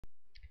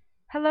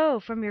Hello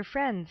from your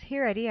friends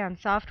here at Eon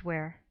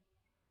Software.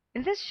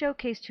 In this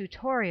showcase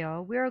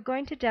tutorial, we are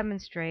going to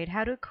demonstrate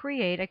how to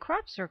create a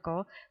crop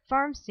circle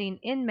farm scene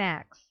in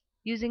Max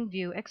using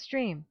View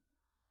xStream.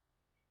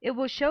 It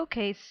will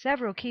showcase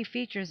several key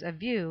features of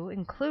View,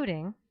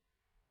 including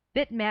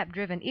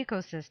bitmap-driven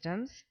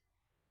ecosystems,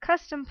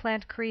 custom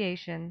plant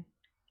creation,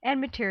 and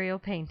material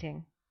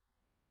painting.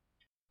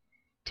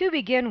 To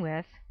begin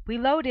with, we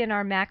load in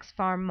our Max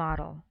farm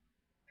model.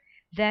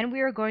 Then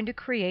we are going to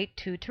create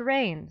two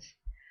terrains,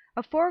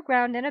 a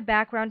foreground and a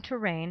background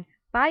terrain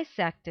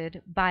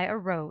bisected by a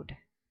road.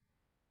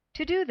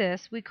 To do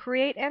this, we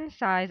create and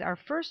size our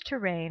first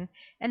terrain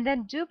and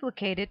then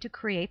duplicate it to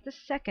create the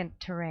second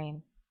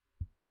terrain.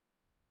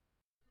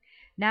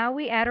 Now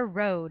we add a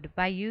road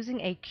by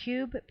using a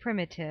cube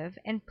primitive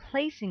and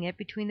placing it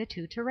between the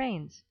two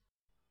terrains.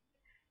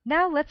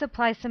 Now let's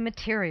apply some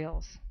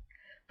materials.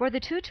 For the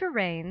two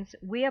terrains,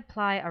 we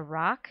apply a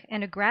rock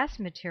and a grass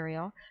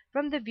material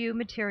from the View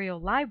material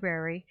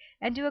library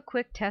and do a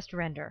quick test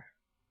render.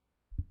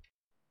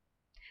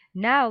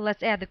 Now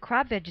let's add the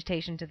crop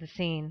vegetation to the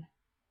scene.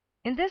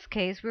 In this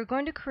case, we're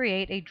going to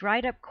create a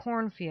dried up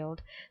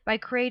cornfield by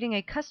creating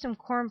a custom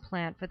corn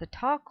plant for the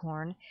tall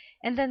corn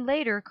and then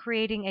later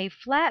creating a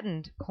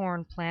flattened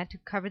corn plant to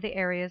cover the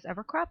areas of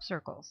our crop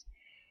circles.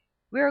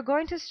 We are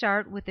going to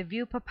start with the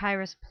View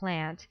papyrus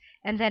plant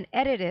and then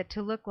edit it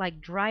to look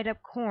like dried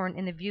up corn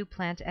in the View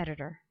plant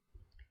editor.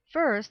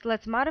 First,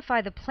 let's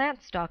modify the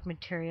plant stalk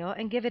material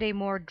and give it a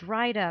more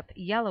dried up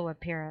yellow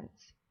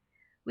appearance.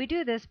 We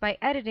do this by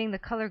editing the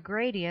color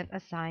gradient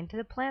assigned to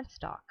the plant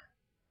stalk.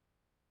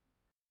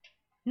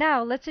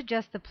 Now let's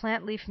adjust the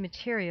plant leaf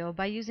material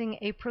by using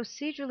a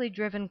procedurally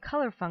driven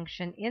color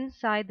function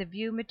inside the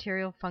View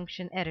material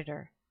function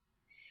editor.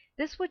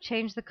 This will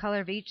change the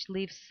color of each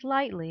leaf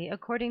slightly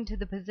according to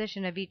the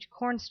position of each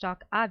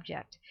cornstalk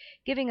object,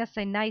 giving us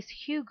a nice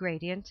hue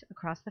gradient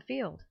across the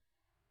field.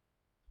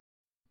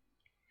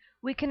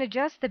 We can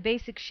adjust the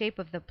basic shape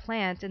of the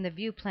plant in the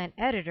View plant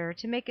editor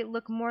to make it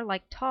look more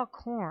like tall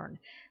corn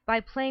by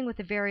playing with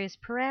the various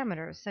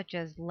parameters such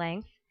as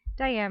length,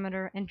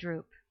 diameter, and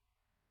droop.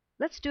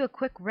 Let's do a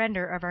quick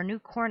render of our new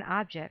corn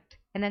object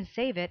and then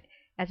save it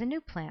as a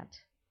new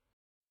plant.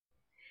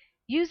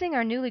 Using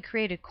our newly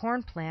created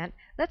corn plant,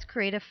 let's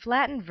create a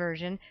flattened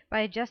version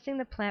by adjusting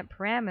the plant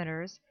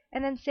parameters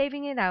and then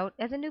saving it out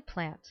as a new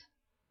plant.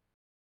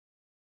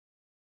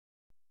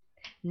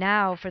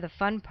 Now for the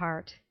fun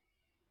part.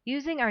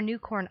 Using our new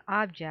corn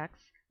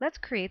objects, let's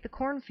create the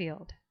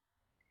cornfield.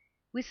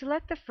 We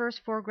select the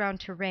first foreground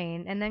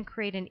terrain and then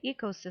create an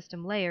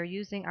ecosystem layer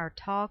using our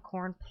tall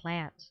corn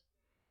plant.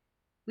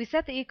 We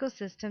set the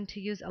ecosystem to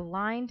use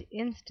aligned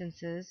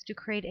instances to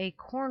create a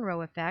corn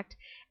row effect,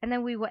 and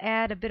then we will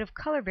add a bit of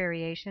color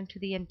variation to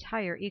the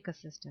entire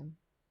ecosystem.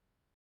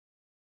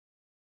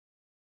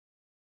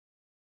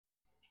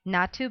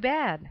 Not too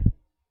bad,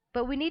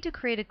 but we need to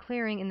create a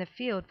clearing in the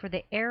field for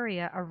the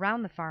area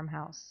around the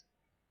farmhouse.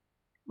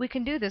 We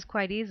can do this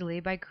quite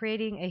easily by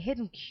creating a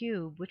hidden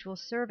cube which will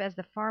serve as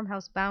the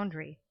farmhouse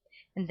boundary,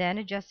 and then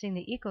adjusting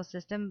the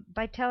ecosystem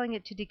by telling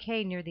it to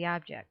decay near the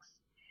objects.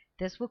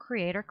 This will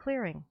create our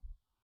clearing.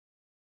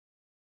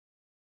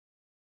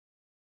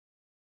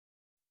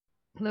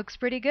 Looks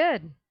pretty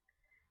good.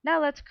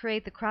 Now let's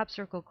create the crop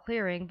circle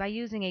clearing by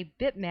using a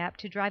bitmap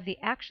to drive the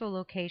actual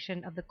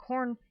location of the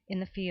corn in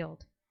the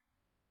field.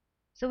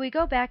 So we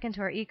go back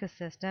into our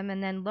ecosystem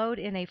and then load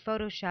in a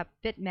Photoshop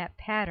bitmap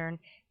pattern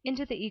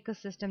into the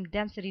ecosystem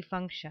density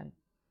function.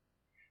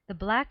 The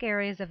black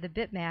areas of the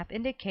bitmap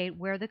indicate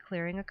where the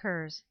clearing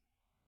occurs.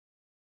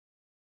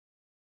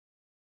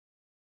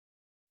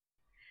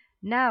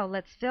 Now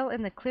let's fill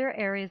in the clear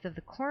areas of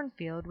the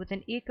cornfield with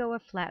an eco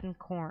of flattened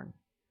corn.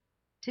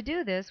 To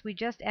do this, we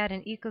just add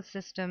an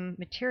ecosystem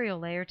material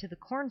layer to the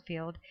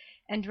cornfield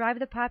and drive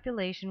the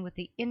population with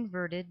the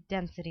inverted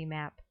density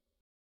map.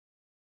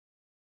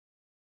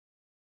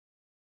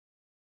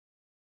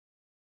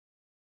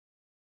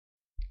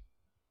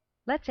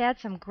 Let's add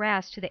some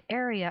grass to the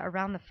area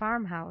around the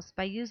farmhouse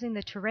by using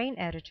the terrain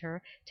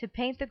editor to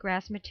paint the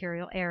grass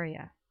material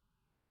area.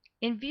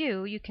 In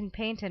View, you can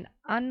paint an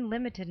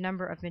unlimited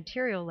number of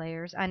material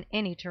layers on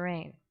any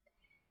terrain.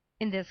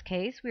 In this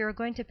case, we are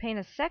going to paint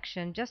a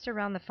section just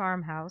around the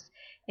farmhouse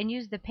and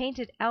use the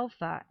painted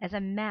alpha as a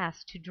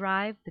mask to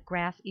drive the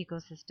grass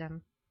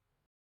ecosystem.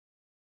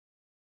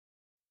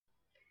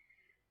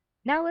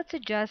 Now let's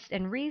adjust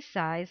and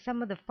resize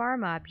some of the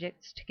farm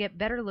objects to get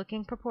better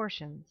looking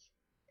proportions.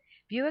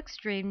 View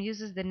xStream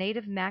uses the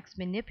native Max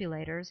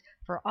manipulators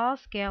for all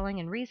scaling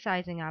and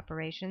resizing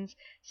operations,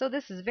 so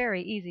this is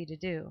very easy to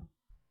do.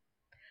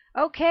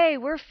 Okay,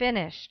 we're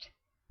finished.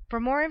 For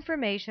more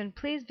information,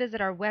 please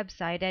visit our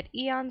website at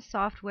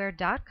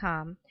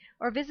eonsoftware.com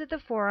or visit the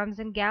forums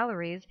and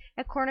galleries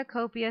at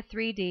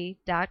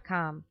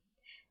cornucopia3d.com.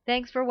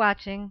 Thanks for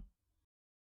watching.